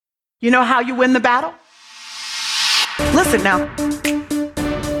You know how you win the battle? Listen now.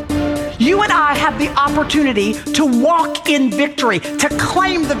 You and I have the opportunity to walk in victory, to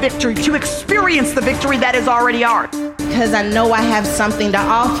claim the victory, to experience the victory that is already ours. Because I know I have something to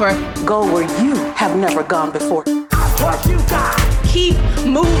offer. Go where you have never gone before. What you got? Keep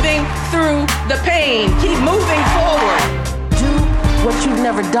moving through the pain. Keep moving forward. Do what you've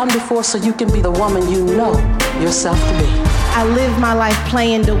never done before so you can be the woman you know yourself to be. I live my life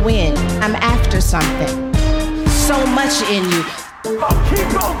playing to win. I'm after something. So much in you.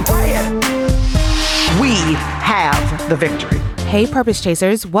 Keep on playing. We have the victory. Hey, Purpose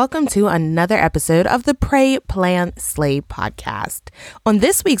Chasers. Welcome to another episode of the Pray, Plan, Slay podcast. On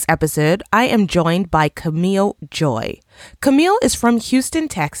this week's episode, I am joined by Camille Joy. Camille is from Houston,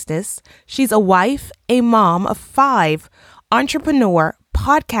 Texas. She's a wife, a mom of 5, entrepreneur,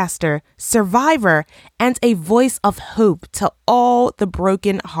 podcaster, survivor, and a voice of hope to all the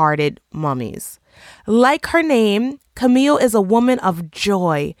broken-hearted mummies. Like her name, Camille is a woman of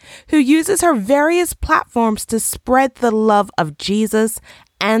joy who uses her various platforms to spread the love of Jesus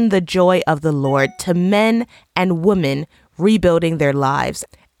and the joy of the Lord to men and women rebuilding their lives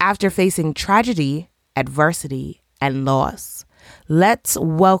after facing tragedy, adversity, and loss. Let's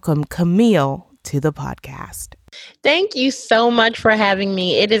welcome Camille to the podcast. Thank you so much for having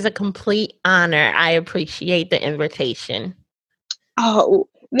me. It is a complete honor. I appreciate the invitation. Oh,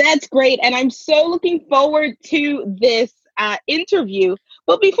 that's great. And I'm so looking forward to this interview.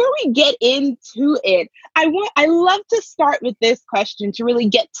 But before we get into it, I love to start with this question to really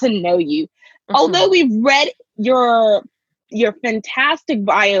get to know you. Mm-hmm. Although we've read your fantastic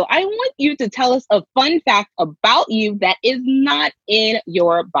bio, I want you to tell us a fun fact about you that is not in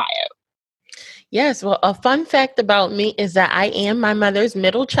your bio. Yes, well, a fun fact about me is that I am my mother's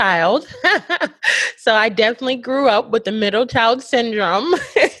middle child. So I definitely grew up with the middle child syndrome,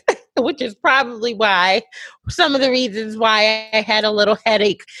 which is probably why some of the reasons why I had a little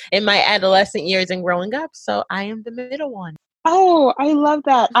headache in my adolescent years and growing up. So I am the middle one. Oh, I love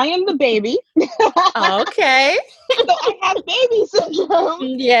that. I am the baby. Okay. So I have baby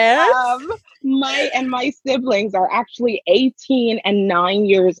syndrome. Yes. My siblings are actually 18 and 9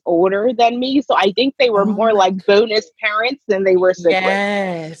 years older than me. So I think they were more like bonus parents than they were siblings.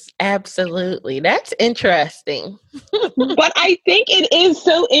 Yes, absolutely. That's interesting. But I think it is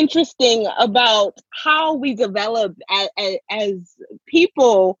so interesting about how we develop as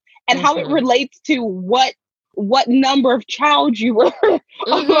people and how it relates to what number of child you were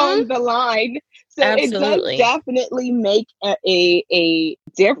along the line. So Absolutely. It does definitely make a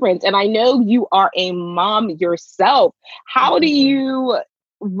difference. And I know you are a mom yourself. How do you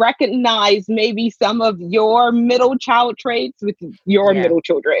recognize maybe some of your middle child traits with your middle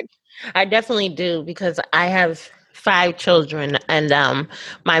children? I definitely do, because I have 5 children, and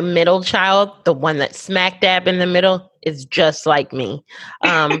my middle child, the one that's smack dab in the middle, is just like me.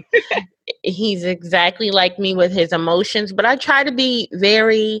 He's exactly like me with his emotions, but I try to be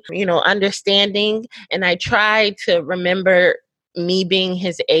very, understanding, and I try to remember me being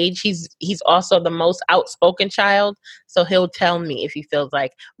his age. He's also the most outspoken child, so he'll tell me if he feels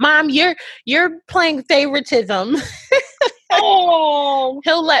like, "Mom, you're playing favoritism." Oh,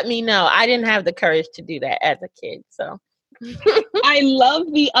 He'll let me know. I didn't have the courage to do that as a kid, so. I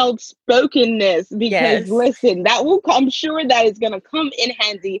love the outspokenness because listen, I'm sure that is going to come in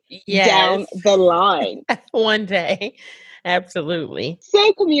handy down the line. One day. Absolutely.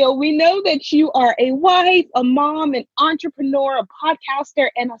 So Camille, we know that you are a wife, a mom, an entrepreneur, a podcaster,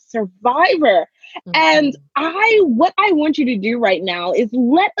 and a survivor. Mm-hmm. And what I want you to do right now is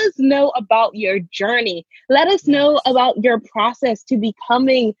let us know about your journey. Let us know about your process to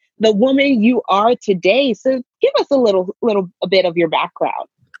becoming the woman you are today. So give us a bit of your background.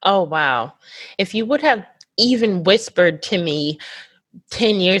 Oh, wow. If you would have even whispered to me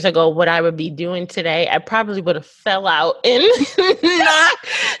 10 years ago what I would be doing today, I probably would have fell out and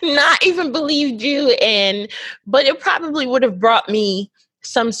not even believed you. But it probably would have brought me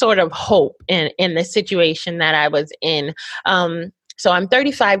some sort of hope in the situation that I was in. So I'm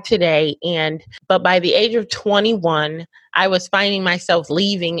 35 today, but by the age of 21, I was finding myself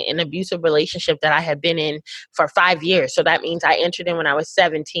leaving an abusive relationship that I had been in for 5 years. So that means I entered in when I was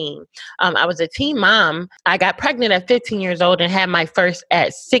 17. I was a teen mom. I got pregnant at 15 years old and had my first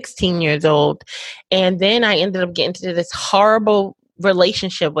at 16 years old. And then I ended up getting into this horrible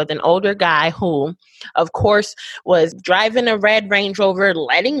relationship with an older guy who, of course, was driving a red Range Rover,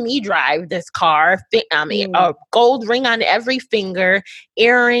 letting me drive this car, a gold ring on every finger,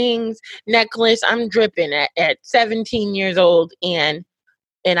 earrings, necklace. I'm dripping at 17 years old. And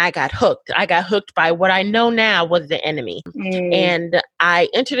and I got hooked. I got hooked by what I know now was the enemy. And I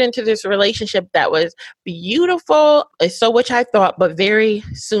entered into this relationship that was beautiful, so which I thought, but very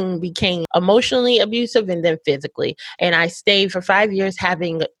soon became emotionally abusive and then physically. And I stayed for 5 years,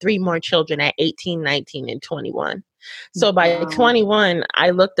 having 3 more children at 18, 19, and 21. So by 21,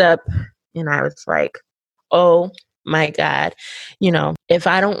 I looked up and I was like, oh my God, if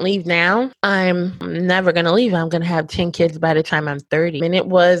I don't leave now, I'm never going to leave. I'm going to have 10 kids by the time I'm 30. And it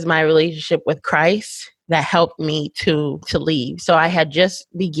was my relationship with Christ that helped me to leave. So I had just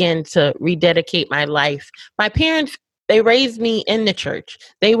begun to rededicate my life. My parents, they raised me in the church.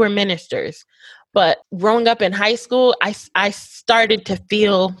 They were ministers. But growing up in high school, I started to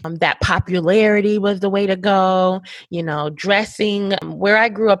feel that popularity was the way to go. Dressing. Where I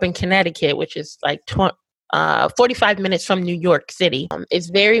grew up in Connecticut, which is like 45 minutes from New York City, is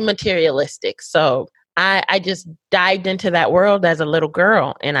very materialistic. So I just dived into that world as a little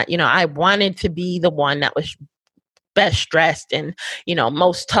girl. And I wanted to be the one that was best dressed and,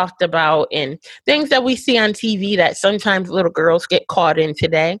 most talked about, and things that we see on TV that sometimes little girls get caught in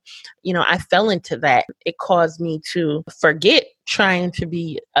today. I fell into that. It caused me to forget trying to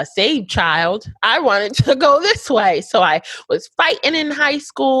be a saved child. I wanted to go this way. So I was fighting in high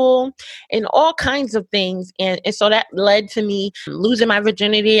school and all kinds of things. And so that led to me losing my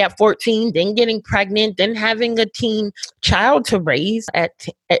virginity at 14, then getting pregnant, then having a teen child to raise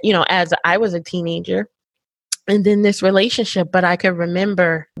as I was a teenager. And then this relationship, but I could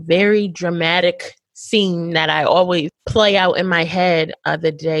remember very dramatic scene that I always play out in my head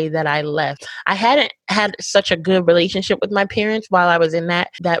the day that I left. I hadn't had such a good relationship with my parents while I was in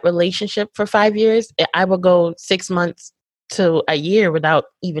that relationship for 5 years. I would go 6 months to a year without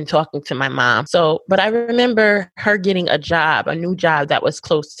even talking to my mom. But I remember her getting a new job that was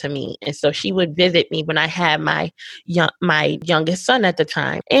close to me. And so she would visit me when I had my youngest son at the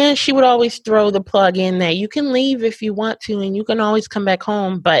time. And she would always throw the plug in that you can leave if you want to, and you can always come back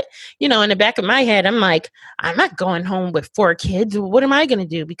home. But, in the back of my head, I'm like, I'm not going home with 4 kids. What am I going to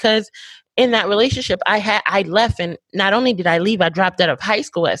do? Because in that relationship, I left, and not only did I leave, I dropped out of high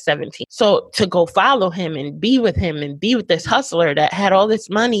school at 17. So to go follow him and be with this hustler that had all this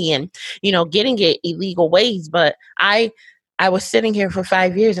money and, getting it illegal ways. But I was sitting here for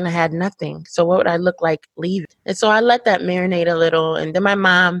 5 years and I had nothing. So what would I look like leaving? And so I let that marinate a little. And then my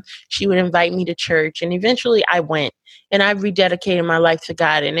mom, she would invite me to church, and eventually I went. And I rededicated my life to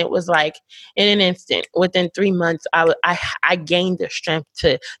God. And it was like in an instant, within 3 months, I gained the strength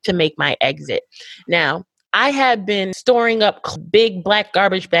to make my exit. Now, I had been storing up big black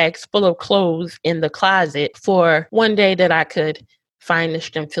garbage bags full of clothes in the closet for one day that I could find the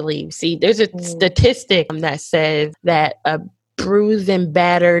strength to leave. See, there's a statistic that says that a bruised and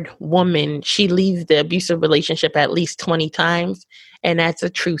battered woman, she leaves the abusive relationship at least 20 times. And that's a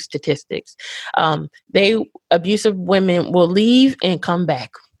true statistics. Abusive women will leave and come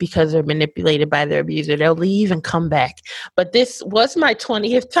back because they're manipulated by their abuser. They'll leave and come back. But this was my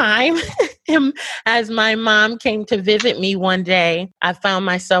 20th time. As my mom came to visit me one day, I found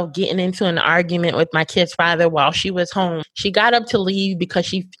myself getting into an argument with my kid's father while she was home. She got up to leave because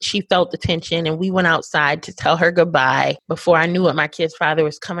she felt the tension, and we went outside to tell her goodbye. Before I knew it, my kid's father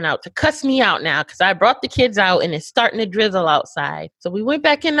was coming out to cuss me out now because I brought the kids out and it's starting to drizzle outside. So we went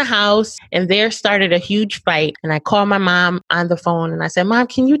back in the house, and there started a huge fight. And I called my mom on the phone and I said, "Mom,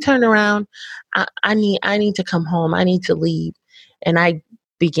 can you turn around? I need to come home. I need to leave." And I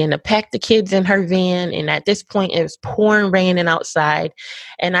began to pack the kids in her van. And at this point, it was pouring raining outside.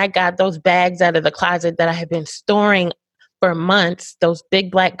 And I got those bags out of the closet that I had been storing for months, those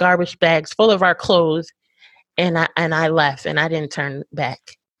big black garbage bags full of our clothes. And I left, and I didn't turn back.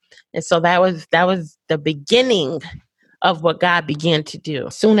 And so that was the beginning of what God began to do.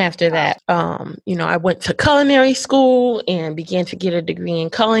 Soon after that, I went to culinary school and began to get a degree in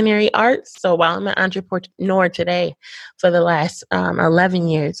culinary arts. So while I'm an entrepreneur today, for the last 11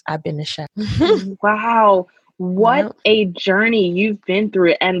 years, I've been a chef. Wow. What a journey you've been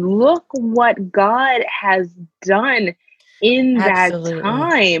through. And look what God has done in Absolutely. that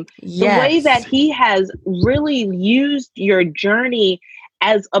time. Yes. The way that He has really used your journey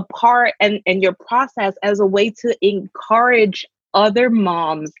as a part and your process as a way to encourage other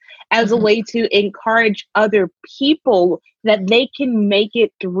moms, as a way to encourage other people that they can make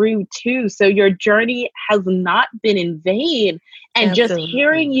it through too. So your journey has not been in vain. And Absolutely. Just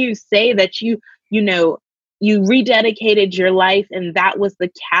hearing you say that you rededicated your life, and that was the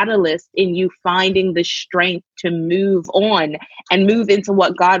catalyst in you finding the strength to move on and move into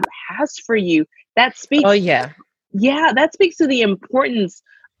what God has for you. That speaks. Oh, yeah. Yeah, that speaks to the importance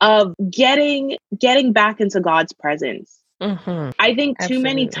of getting back into God's presence. I think too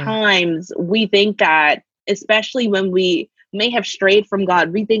many Absolutely. times we think that, especially when we may have strayed from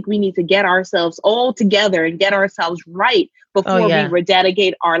God, we think we need to get ourselves all together and get ourselves right Oh, before we yeah.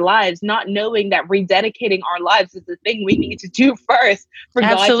 rededicate our lives, not knowing that rededicating our lives is the thing we need to do first for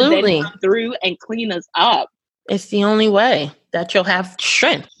God to then Absolutely. come through and clean us up. It's the only way that you'll have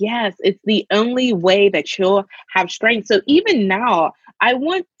strength. Yes, it's the only way that you'll have strength. So even now, I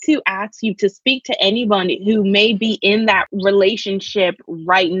want to ask you to speak to anyone who may be in that relationship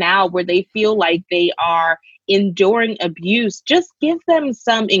right now where they feel like they are enduring abuse. Just give them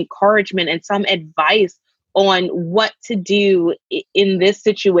some encouragement and some advice on what to do in this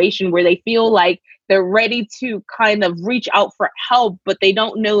situation where they feel like they're ready to kind of reach out for help, but they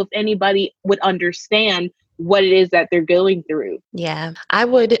don't know if anybody would understand what it is that they're going through. Yeah, I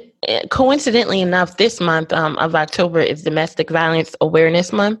would, coincidentally enough, this month of October is Domestic Violence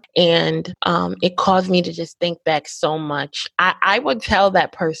Awareness Month. And it caused me to just think back so much. I would tell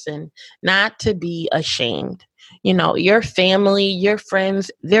that person not to be ashamed. You know, your family, your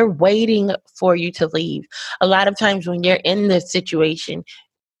friends, they're waiting for you to leave. A lot of times when you're in this situation,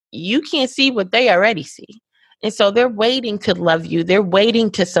 you can't see what they already see. And so they're waiting to love you. They're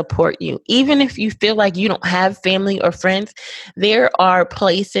waiting to support you. Even if you feel like you don't have family or friends, there are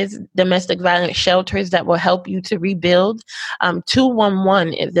places, domestic violence shelters that will help you to rebuild.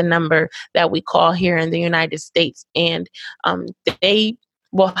 211 is the number that we call here in the United States. And they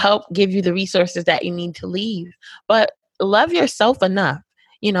will help give you the resources that you need to leave. But love yourself enough.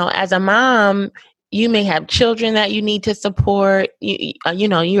 You know, as a mom, you may have children that you need to support. You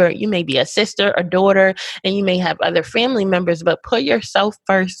know, you may be a sister, a daughter, and you may have other family members, but put yourself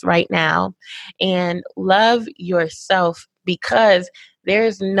first right now and love yourself, because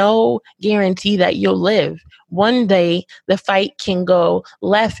there's no guarantee that you'll live. One day the fight can go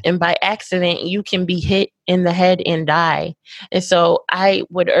left, and by accident you can be hit in the head and die. And so I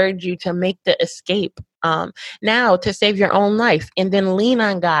would urge you to make the escape now to save your own life, and then lean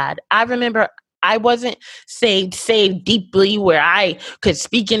on God. I remember I wasn't saved deeply where I could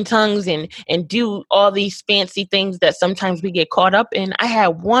speak in tongues and do all these fancy things that sometimes we get caught up in. I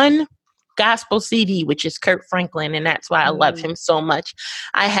had one gospel CD, which is Kirk Franklin, and that's why I love him so much.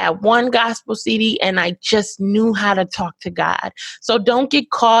 I had one gospel CD, and I just knew how to talk to God. So don't get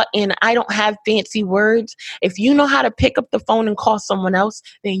caught in, I don't have fancy words. If you know how to pick up the phone and call someone else,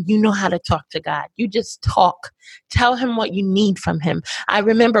 then you know how to talk to God. You just talk. Tell him what you need from him. I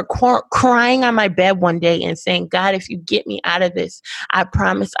remember crying on my bed one day and saying, God, if you get me out of this, I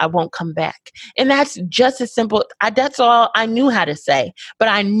promise I won't come back. And that's just as simple. That's all I knew how to say, but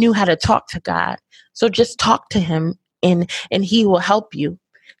I knew how to talk to God. So just talk to him, and he will help you.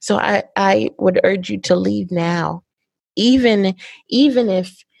 So I would urge you to leave now, even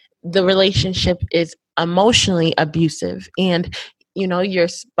if the relationship is emotionally abusive and you know your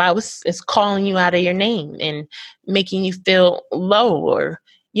spouse is calling you out of your name and making you feel low, or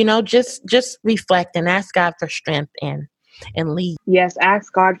you know, just reflect and ask God for strength and leave. Yes,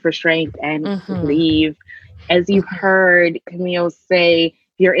 ask God for strength and leave. As you've heard Camille say, if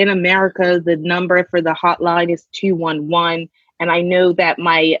you're in America, the number for the hotline is 211. And I know that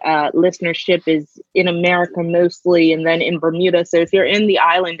my listenership is in America mostly, and then in Bermuda. So if you're in the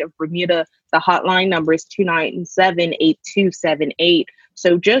island of Bermuda, the hotline number is 297-8278.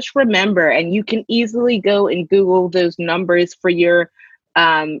 So just remember, and you can easily go and Google those numbers for your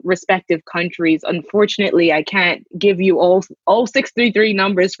respective countries. Unfortunately, I can't give you all 633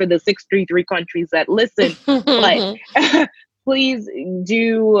 numbers for the 633 countries that listen, but please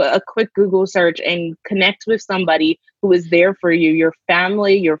do a quick Google search and connect with somebody who is there for you, your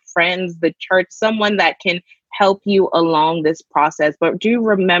family, your friends, the church, someone that can help you along this process. But do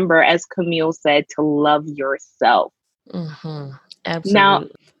remember, as Camille said, to love yourself. Absolutely. Now,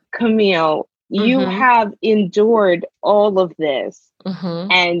 Camille, you have endured all of this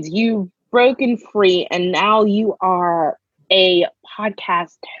and you've broken free, and now you are a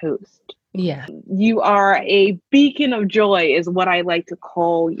podcast host. Yeah. You are a beacon of joy, is what I like to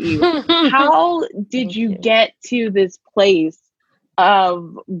call you. How did you get to this place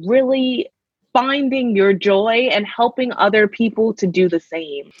of really finding your joy and helping other people to do the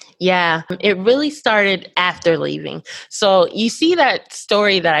same? Yeah, it really started after leaving. So you see that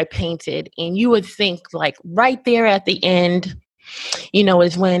story that I painted, and you would think like right there at the end, you know,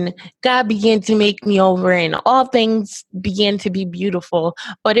 is when God began to make me over and all things began to be beautiful,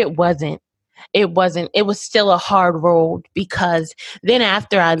 but it wasn't. it was still a hard road, because then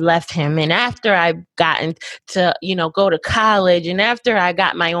after I left him and after I gotten to, go to college, and after I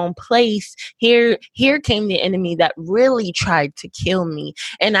got my own place, here came the enemy that really tried to kill me.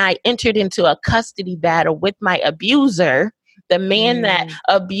 And I entered into a custody battle with my abuser, the man that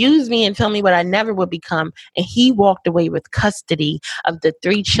abused me and told me what I never would become. And he walked away with custody of the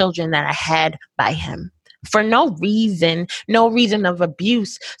 3 children that I had by him, for no reason of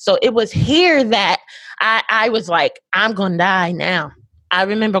abuse. So it was here that I was like, I'm going to die now. I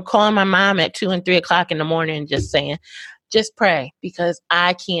remember calling my mom at 2 and 3 o'clock in the morning and just saying, just pray, because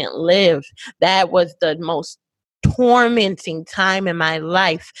I can't live. That was the most tormenting time in my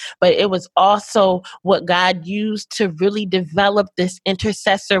life, but it was also what God used to really develop this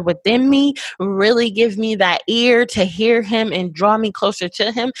intercessor within me, really give me that ear to hear him and draw me closer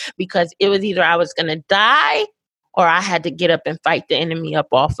to him, because it was either I was going to die or I had to get up and fight the enemy up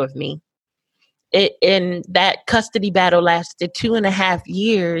off of me. And that custody battle lasted 2.5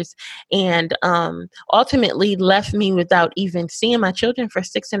 years, and ultimately left me without even seeing my children for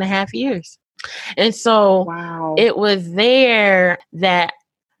 6.5 years. And so It was there that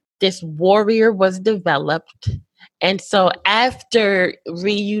this warrior was developed. And so after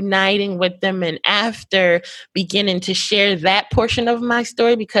reuniting with them and after beginning to share that portion of my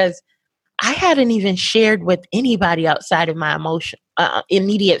story, because I hadn't even shared with anybody outside of my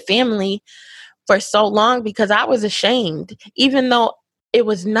immediate family for so long, because I was ashamed, even though it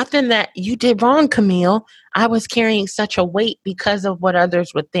was nothing that you did wrong, Camille. I was carrying such a weight because of what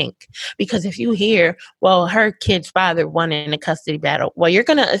others would think. Because if you hear, well, her kid's father won in a custody battle, well, you're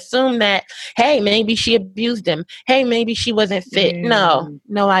going to assume that, hey, maybe she abused him. Hey, maybe she wasn't fit. No,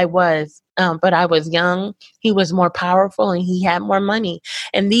 I was. But I was young. He was more powerful and he had more money.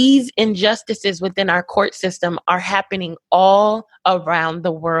 And these injustices within our court system are happening all around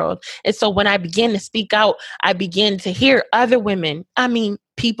the world. And so when I began to speak out, I began to hear other women,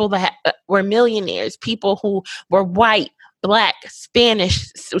 people that were millionaires, people who were white, Black,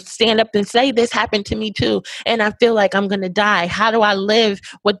 Spanish, stand up and say, this happened to me too. And I feel like I'm going to die. How do I live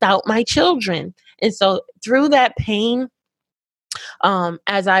without my children? And so through that pain,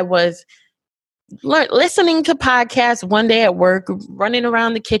 as I was listening to podcasts one day at work, running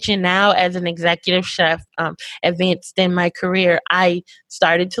around the kitchen now as an executive chef, advanced in my career, I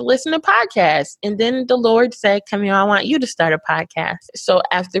started to listen to podcasts. And then the Lord said, Camille, I want you to start a podcast. So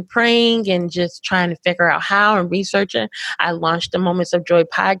after praying and just trying to figure out how and researching, I launched the Moments of Joy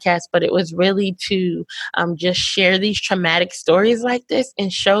podcast. But it was really to just share these traumatic stories like this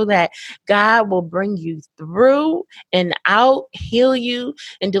and show that God will bring you through and out, heal you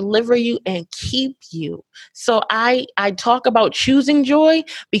and deliver you and keep you. So I talk about choosing joy,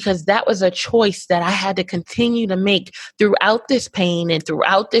 because that was a choice that I had to continue to make throughout this pain and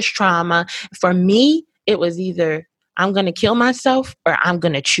throughout this trauma. For me, it was either I'm going to kill myself or I'm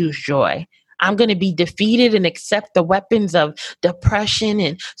going to choose joy. I'm going to be defeated and accept the weapons of depression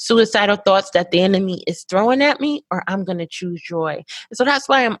and suicidal thoughts that the enemy is throwing at me, or I'm going to choose joy. And so that's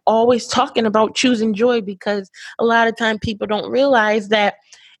why I'm always talking about choosing joy, because a lot of time people don't realize that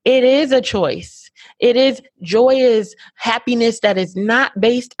it is a choice. Joy is happiness that is not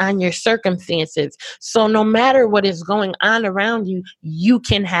based on your circumstances. So no matter what is going on around you, you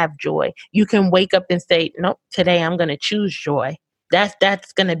can have joy. You can wake up and say, nope, today I'm going to choose joy.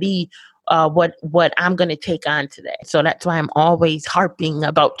 That's going to be what I'm going to take on today. So that's why I'm always harping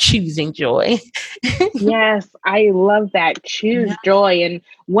about choosing joy. Yes, I love that. Choose joy. And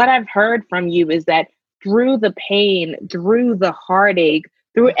what I've heard from you is that through the pain, through the heartache,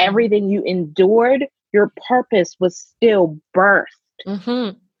 through everything you endured, your purpose was still birthed.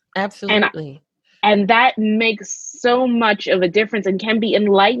 Mm-hmm. Absolutely. And that makes so much of a difference and can be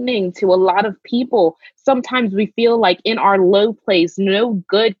enlightening to a lot of people. Sometimes we feel like in our low place, no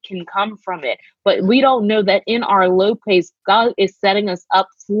good can come from it. But we don't know that in our low place, God is setting us up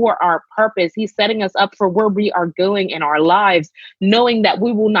for our purpose. He's setting us up for where we are going in our lives, knowing that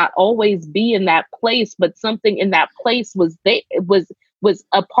we will not always be in that place, but something in that place was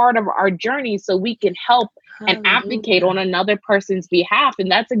a part of our journey, so we can help and advocate on another person's behalf. And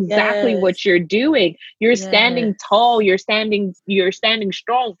that's exactly what you're doing. You're standing tall, you're standing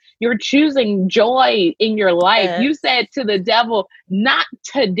strong, you're choosing joy in your life. You said to the devil, not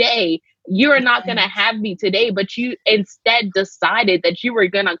today. you are not going to have me today, but you instead decided that you were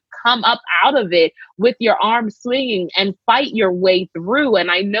going to come up out of it with your arms swinging and fight your way through. And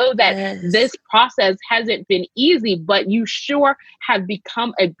I know that this process hasn't been easy, but you sure have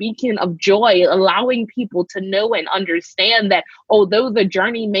become a beacon of joy, allowing people to know and understand that although the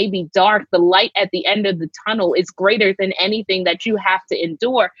journey may be dark, the light at the end of the tunnel is greater than anything that you have to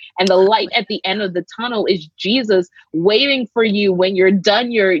endure. And the light at the end of the tunnel is Jesus waiting for you when you're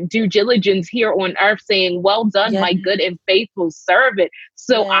done your due diligence here on earth, saying, well done, my good and faithful servant.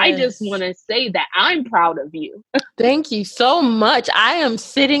 So I just want to say that I'm proud of you. Thank you so much. I am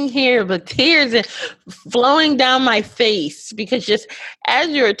sitting here with tears flowing down my face because just as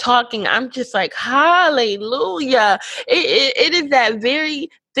you're talking, I'm just like, hallelujah. It is that very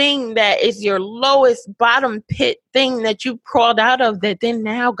thing that is your lowest bottom pit thing that you crawled out of, that then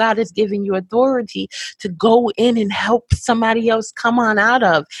now God is giving you authority to go in and help somebody else come on out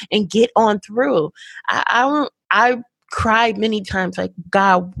of and get on through. I cried many times like,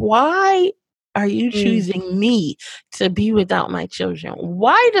 God, why are you choosing me to be without my children?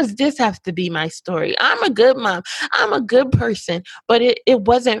 Why does this have to be my story? I'm a good mom. I'm a good person, but it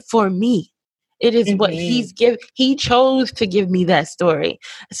wasn't for me. It is what he chose to give me that story.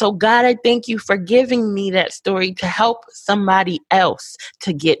 So God, I thank you for giving me that story to help somebody else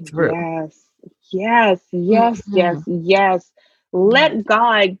to get through. Yes. Let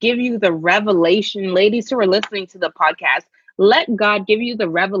God give you the revelation, ladies who are listening to the podcast. Let God give you the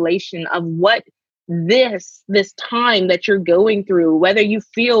revelation of what this time that you're going through, whether you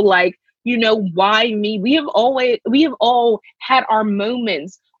feel like, why me? We have all had our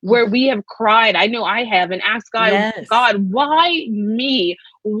moments where we have cried. I know I have, and asked God, God, why me?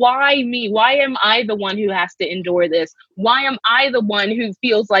 Why me? Why am I the one who has to endure this? Why am I the one who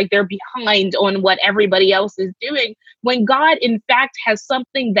feels like they're behind on what everybody else is doing? When God, in fact, has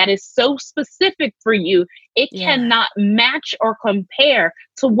something that is so specific for you, it cannot match or compare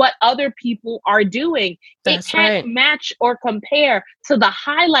to what other people are doing. It can't match or compare to the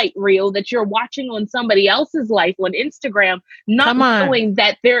highlight reel that you're watching on somebody else's life on Instagram, not knowing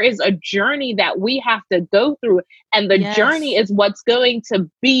that there is a journey that we have to go through. And the journey is what's going to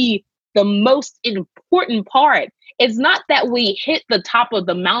be the most important part. It's not that we hit the top of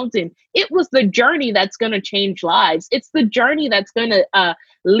the mountain. It was the journey that's going to change lives. It's the journey that's going to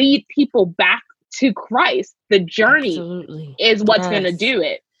lead people back to Christ. The journey is what's going to do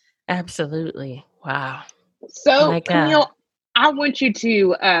it. Absolutely. Wow. So, Camille, I want you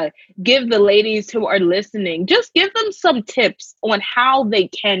to give the ladies who are listening, just give them some tips on how they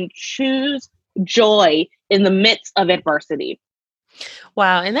can choose joy in the midst of adversity.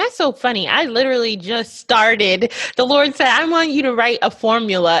 Wow. And that's so funny. I literally just started. The Lord said, I want you to write a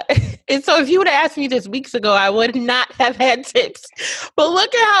formula. And so if you would have asked me this weeks ago, I would not have had tips. But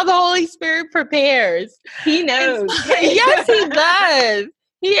look at how the Holy Spirit prepares. He knows. Yes, he does.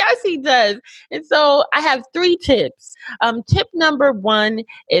 Yes, he does. And so I have 3 tips. Tip number 1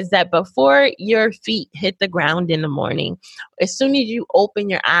 is that before your feet hit the ground in the morning, as soon as you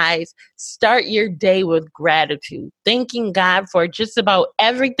open your eyes, start your day with gratitude, thanking God for just about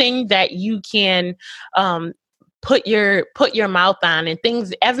everything that you can put your mouth on, and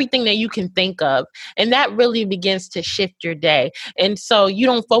everything that you can think of. And that really begins to shift your day. And so you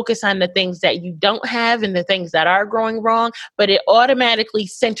don't focus on the things that you don't have and the things that are going wrong, but it automatically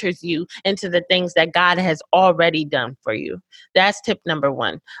centers you into the things that God has already done for you. That's tip number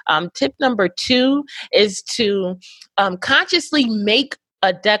 1. Tip number 2 is to consciously make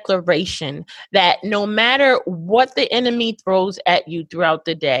a declaration that no matter what the enemy throws at you throughout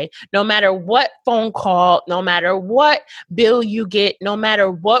the day, no matter what phone call, no matter what bill you get, no matter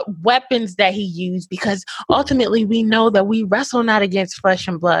what weapons that he used, because ultimately we know that we wrestle not against flesh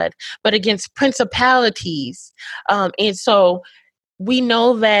and blood, but against principalities. And so we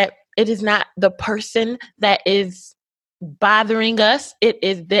know that it is not the person that is bothering us. It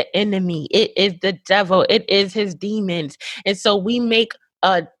is the enemy. It is the devil. It is his demons. And so we make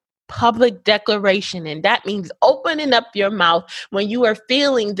a public declaration, and that means opening up your mouth when you are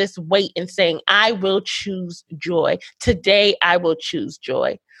feeling this weight and saying, I will choose joy. Today, I will choose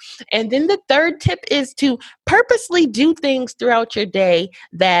joy. And then the third tip is to purposely do things throughout your day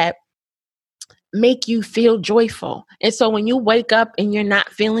that make you feel joyful. And so when you wake up and you're not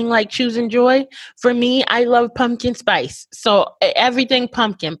feeling like choosing joy, for me, I love pumpkin spice. So everything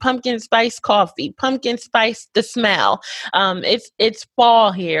pumpkin spice coffee, pumpkin spice, the smell. It's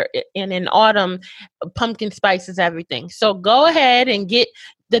fall here, and in autumn, pumpkin spice is everything. So go ahead and get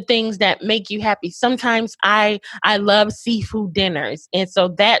the things that make you happy. Sometimes I love seafood dinners. And so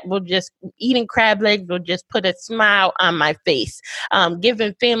that will just, eating crab legs will just put a smile on my face.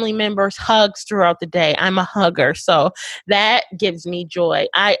 Giving family members hugs throughout the day. I'm a hugger. So that gives me joy.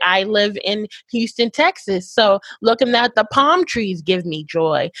 I live in Houston, Texas. So looking at the palm trees give me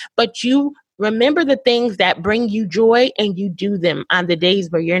joy. But you remember the things that bring you joy, and you do them on the days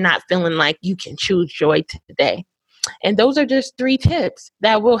where you're not feeling like you can choose joy today. And those are just 3 tips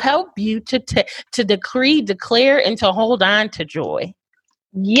that will help you to decree, declare, and to hold on to joy.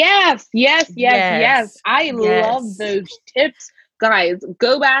 Yes. I love those tips. Guys,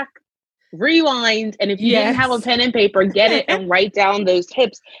 go back, rewind, and if you didn't have a pen and paper, get it and write down those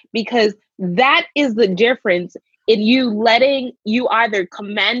tips, because that is the difference in you either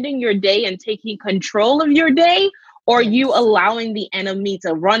commanding your day and taking control of your day, or you allowing the enemy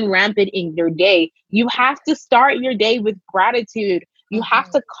to run rampant in your day. You have to start your day with gratitude. You have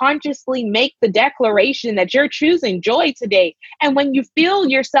to consciously make the declaration that you're choosing joy today. And when you feel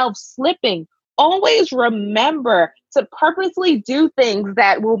yourself slipping, always remember to purposely do things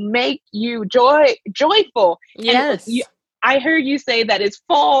that will make you joyful. Yes. And I heard you say that it's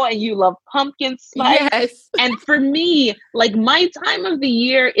fall and you love pumpkin spice. Yes. And for me, like, my time of the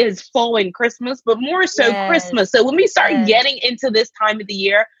year is fall and Christmas, but more so Christmas. So when we start getting into this time of the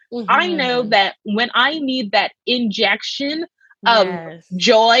year, I know that when I need that injection of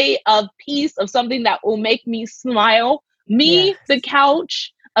joy, of peace, of something that will make me smile, the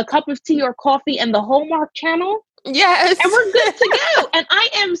couch, a cup of tea or coffee, and the Hallmark Channel. Yes. And we're good to go. And I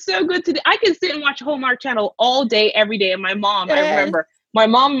am so good to I can sit and watch Hallmark Channel all day, every day. And my mom, I remember, my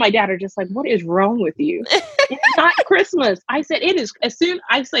mom and my dad are just like, what is wrong with you? It's not Christmas. I said, it is.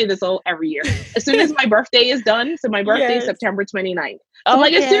 I say this every year. As soon as my birthday is done, so my birthday is September 29th. So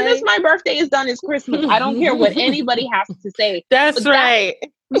like, as soon as my birthday is done, it's Christmas. I don't care what anybody has to say. That's right.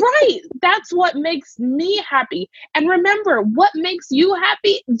 Right. That's what makes me happy. And remember, what makes you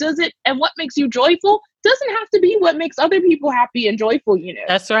happy and what makes you joyful doesn't have to be what makes other people happy and joyful,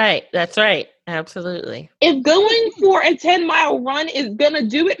 That's right. That's right. Absolutely. If going for a 10-mile run is going to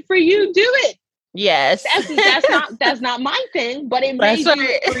do it for you, do it. Yes. That's not my thing, but it may do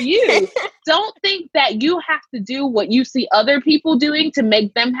it for you. Don't think that you have to do what you see other people doing to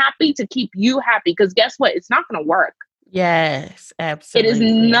make them happy, to keep you happy, because guess what? It's not going to work. Yes, absolutely. It is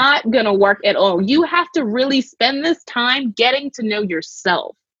not going to work at all. You have to really spend this time getting to know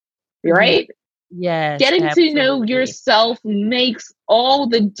yourself, right? Yes. Getting to know yourself makes all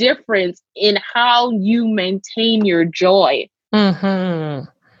the difference in how you maintain your joy. Mm-hmm.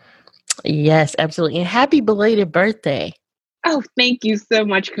 Yes, absolutely. And happy belated birthday. Oh, thank you so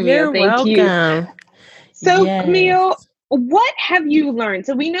much, Camille. You're welcome. You. So, Camille, what have you learned?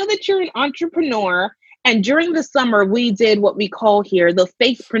 So we know that you're an entrepreneur. And during the summer, we did what we call here the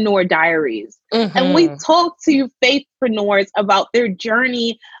Faithpreneur Diaries. Mm-hmm. And we talked to faithpreneurs about their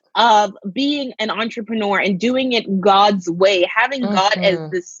journey of being an entrepreneur and doing it God's way, having God as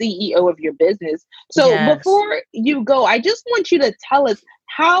the CEO of your business. So before you go, I just want you to tell us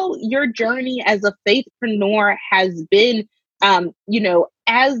how your journey as a faithpreneur has been. I hear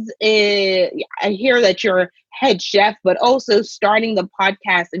that you're head chef, but also starting the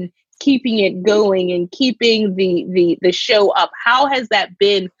podcast and keeping it going and keeping the show up. How has that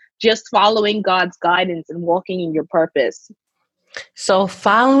been, just following God's guidance and walking in your purpose? So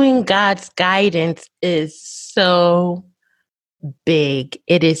following God's guidance is so big.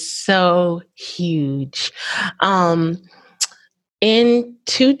 It is so huge. In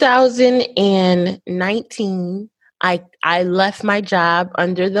 2019, I left my job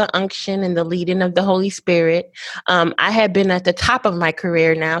under the unction and the leading of the Holy Spirit. I had been at the top of my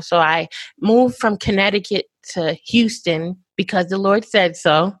career now, so I moved from Connecticut to Houston because the Lord said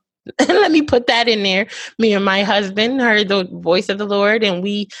so. Let me put that in there. Me and my husband heard the voice of the Lord, and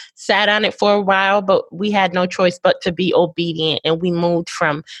we sat on it for a while, but we had no choice but to be obedient. And we moved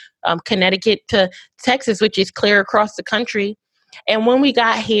from Connecticut to Texas, which is clear across the country. And when we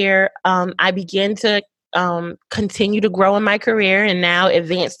got here, I began to continue to grow in my career, and now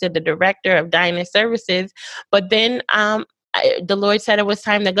advanced to the director of dining services. But then the Lord said it was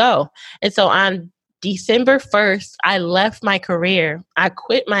time to go. And so on December 1st, I left my career. I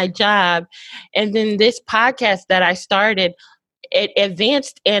quit my job. And then this podcast that I started, it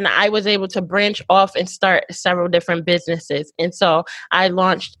advanced, and I was able to branch off and start several different businesses. And so I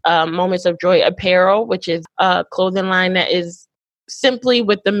launched Moments of Joy Apparel, which is a clothing line that is simply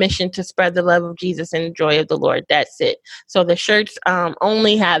with the mission to spread the love of Jesus and the joy of the Lord. That's it. So the shirts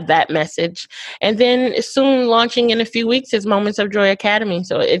only have that message. And then soon launching in a few weeks is Moments of Joy Academy.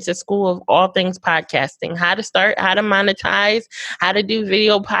 So it's a school of all things podcasting, how to start, how to monetize, how to do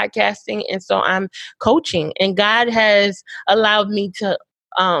video podcasting. And so I'm coaching, and God has allowed me to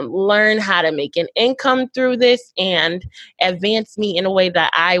learn how to make an income through this and advance me in a way that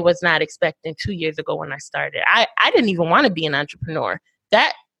I was not expecting 2 years ago when I started. I didn't even want to be an entrepreneur.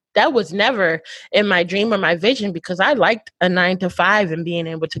 That was never in my dream or my vision, because I liked a 9-to-5 and being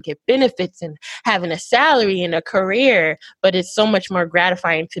able to get benefits and having a salary and a career. But it's so much more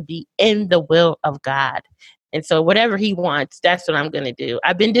gratifying to be in the will of God. And so whatever he wants, that's what I'm going to do.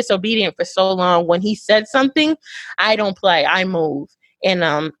 I've been disobedient for so long. When he said something, I don't play, I move.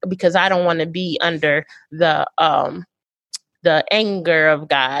 And because I don't want to be under the anger of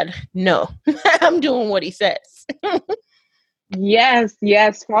God. No, I'm doing what he says.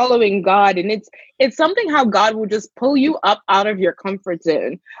 Yes, following God. And it's something how God will just pull you up out of your comfort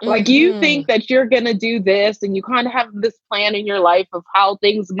zone. Like you think that you're going to do this, and you kind of have this plan in your life of how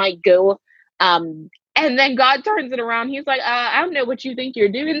things might go. And then God turns it around. He's like, I don't know what you think you're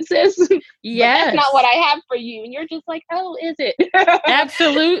doing, sis. Yes. But that's not what I have for you. And you're just like, oh, is it?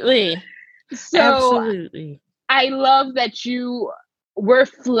 Absolutely. So Absolutely. I love that you were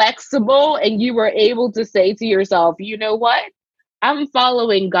flexible and you were able to say to yourself, you know what? I'm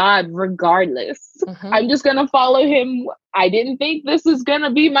following God regardless. I'm just going to follow him. I didn't think this is going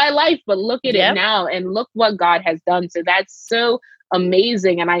to be my life, but look at it now, and look what God has done. So that's so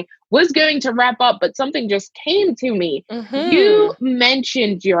amazing. And I was going to wrap up, but something just came to me. You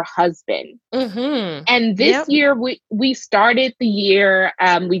mentioned your husband. And this year we started the year,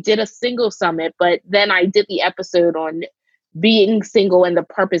 we did a single summit, but then I did the episode on being single and the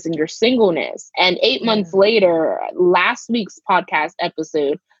purpose in your singleness. And 8 months later, last week's podcast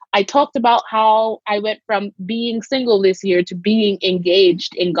episode, I talked about how I went from being single this year to being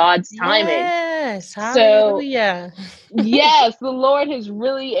engaged in God's timing. Yes, hallelujah. So, yes, the Lord has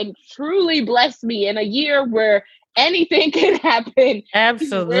really and truly blessed me in a year where anything can happen.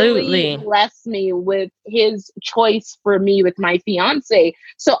 Absolutely. He really blessed me with his choice for me with my fiance.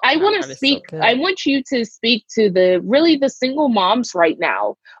 So I want to speak, I want you to speak to the single moms right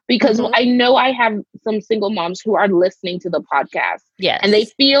now, because I know I have some single moms who are listening to the podcast. Yes. And they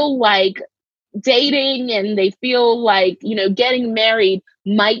feel like dating, and they feel like, getting married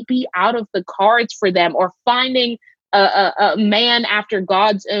might be out of the cards for them, or finding a man after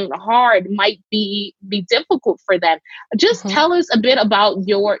God's own heart might be difficult for them. Just tell us a bit about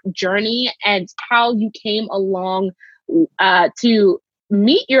your journey and how you came along to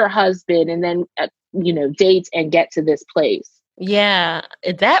meet your husband, and then date and get to this place. Yeah,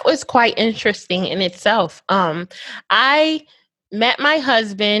 that was quite interesting in itself. I met my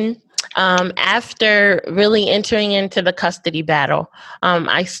husband after really entering into the custody battle.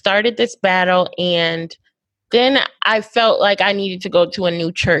 I started this battle, and then I felt like I needed to go to a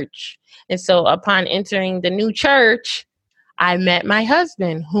new church. And so upon entering the new church, I met my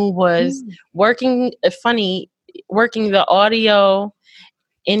husband, who was working the audio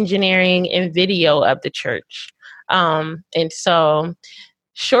engineering and video of the church. And so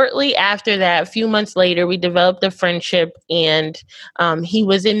shortly after that, a few months later, we developed a friendship, and he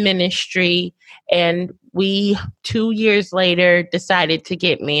was in ministry, and we 2 years later decided to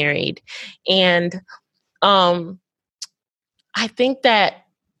get married. And I think that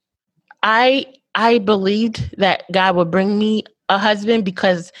I believed that God would bring me a husband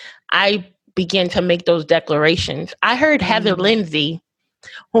because I began to make those declarations. I heard Heather Lindsay,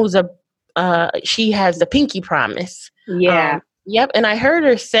 who's she has the Pinky Promise. Yeah. Yep. And I heard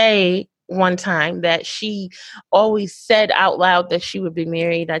her say one time that she always said out loud that she would be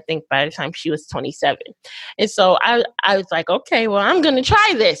married, I think, by the time she was 27. And so I was like, okay, well, I'm going to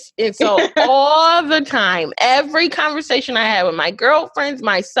try this. And so all the time, every conversation I had with my girlfriends,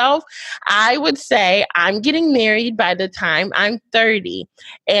 myself, I would say, I'm getting married by the time I'm 30.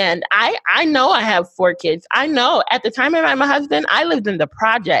 And I know I have 4 kids. I know at the time I met my husband, I lived in the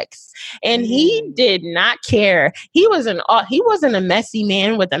projects, and he did not care. He wasn't a messy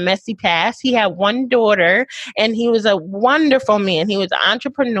man with a messy past. He had 1 daughter, and he was a wonderful man. He was an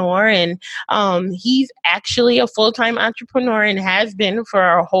entrepreneur, and he's actually a full-time entrepreneur and has been for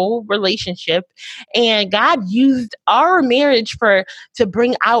our whole relationship. And God used our marriage to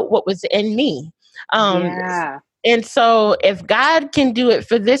bring out what was in me. And so if God can do it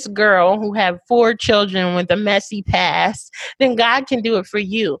for this girl who have 4 children with a messy past, then God can do it for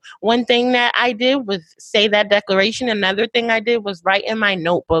you. One thing that I did was say that declaration. Another thing I did was write in my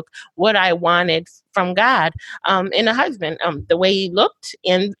notebook what I wanted from God in a husband, the way he looked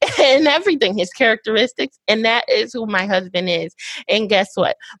and everything, his characteristics. And that is who my husband is. And guess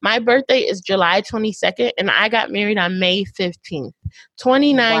what? My birthday is July 22nd and I got married on May 15th,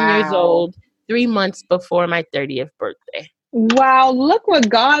 29 years old. 3 months before my 30th birthday. Wow, look what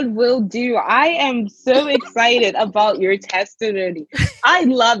God will do. I am so excited about your testimony. I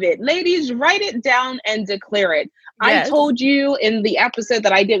love it. Ladies, write it down and declare it. Yes. I told you in the episode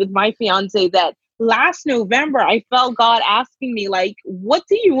that I did with my fiance that last November, I felt God asking me, like, what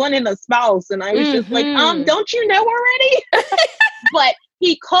do you want in a spouse? And I was just like, don't you know already? But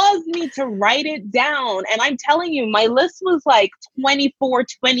he caused me to write it down. And I'm telling you, my list was like 24,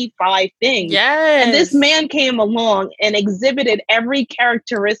 25 things. Yes. And this man came along and exhibited every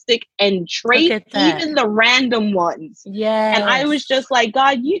characteristic and trait, even the random ones. Yeah. And I was just like,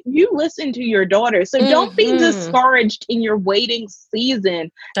 God, you listen to your daughter. So don't be discouraged in your waiting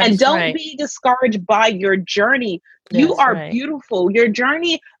season. And don't be discouraged by your journey. You are beautiful. Your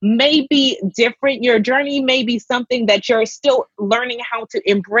journey may be different. Your journey may be something that you're still learning how to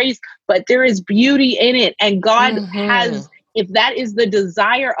embrace, but there is beauty in it. And God has, if that is the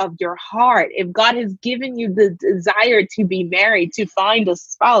desire of your heart, if God has given you the desire to be married, to find a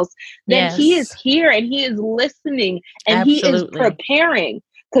spouse, then he is here and he is listening and he is preparing.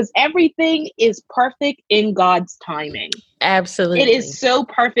 Because everything is perfect in God's timing. Absolutely. It is so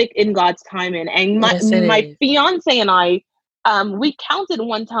perfect in God's timing. And my fiance and I, we counted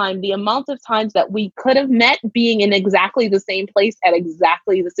one time the amount of times that we could have met being in exactly the same place at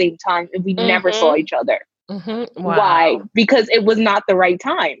exactly the same time. And we never saw each other. Wow. Why? Because it was not the right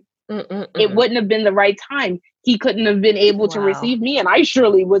time. It wouldn't have been the right time. He couldn't have been able to receive me, and I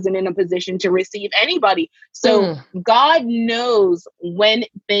surely wasn't in a position to receive anybody. So God knows when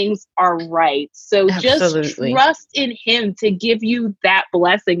things are right. So just trust in him to give you that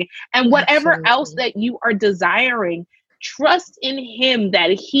blessing. And whatever else that you are desiring, trust in him that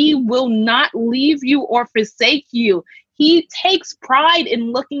he will not leave you or forsake you. He takes pride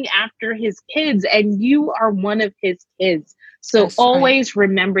in looking after his kids, and you are one of his kids. So always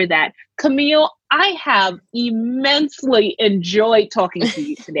remember that. Camille, I have immensely enjoyed talking to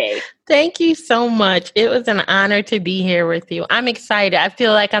you today. Thank you so much. It was an honor to be here with you. I'm excited. I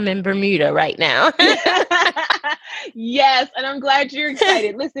feel like I'm in Bermuda right now. Yes, and I'm glad you're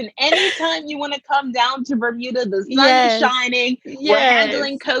excited. Listen, anytime you want to come down to Bermuda, the sun is shining. We're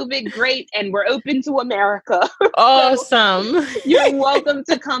handling COVID great, and we're open to America. Awesome. So you're welcome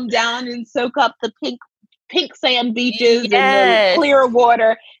to come down and soak up the pink sand beaches and the clear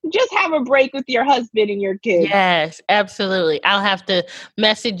water. Just have a break with your husband and your kids. Yes, absolutely. I'll have to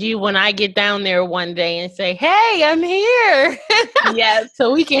message you when I get down there one day and say, hey, I'm here. Yes.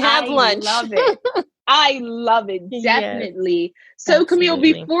 So we can have lunch. I love it. Definitely. Yes, so Camille,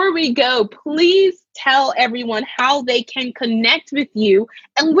 before we go, please tell everyone how they can connect with you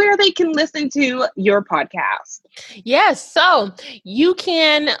and where they can listen to your podcast. Yes. So you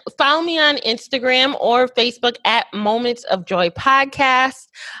can follow me on Instagram or Facebook at Moments of Joy Podcast.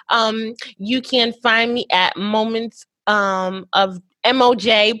 You can find me at Moments of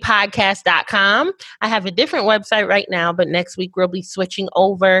MOJpodcast.com. I have a different website right now, but next week we'll be switching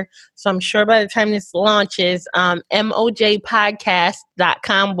over. So I'm sure by the time this launches,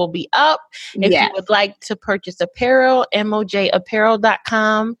 MOJpodcast.com will be up. If you would like to purchase apparel,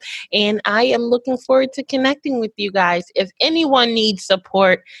 MOJapparel.com. And I am looking forward to connecting with you guys. If anyone needs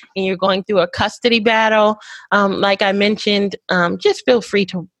support and you're going through a custody battle, like I mentioned, just feel free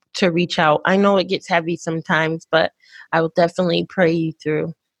to reach out. I know it gets heavy sometimes, but I will definitely pray you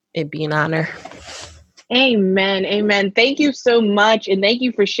through. It'd be an honor. Amen. Amen. Thank you so much. And thank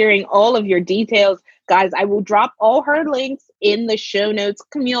you for sharing all of your details. Guys, I will drop all her links in the show notes.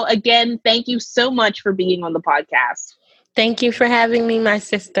 Camille, again, thank you so much for being on the podcast. Thank you for having me, my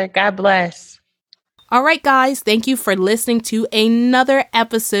sister. God bless. All right, guys, thank you for listening to another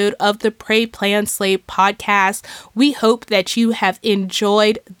episode of the Pray, Plan, Slay podcast. We hope that you have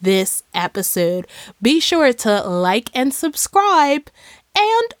enjoyed this episode. Be sure to like and subscribe,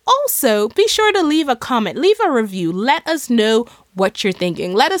 and also be sure to leave a comment, leave a review. Let us know what you're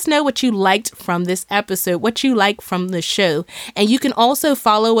thinking. Let us know what you liked from this episode, what you like from the show. And you can also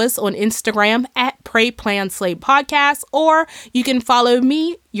follow us on Instagram at Pray Plan Slay Podcast, or you can follow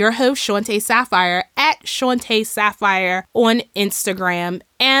me, your host, Shantae Sapphire, at Shantae Sapphire on Instagram.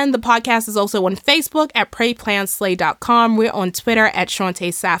 And the podcast is also on Facebook at PrayPlanSlay.com. We're on Twitter at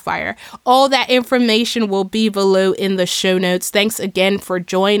Shantae Sapphire. All that information will be below in the show notes. Thanks again for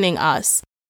joining us.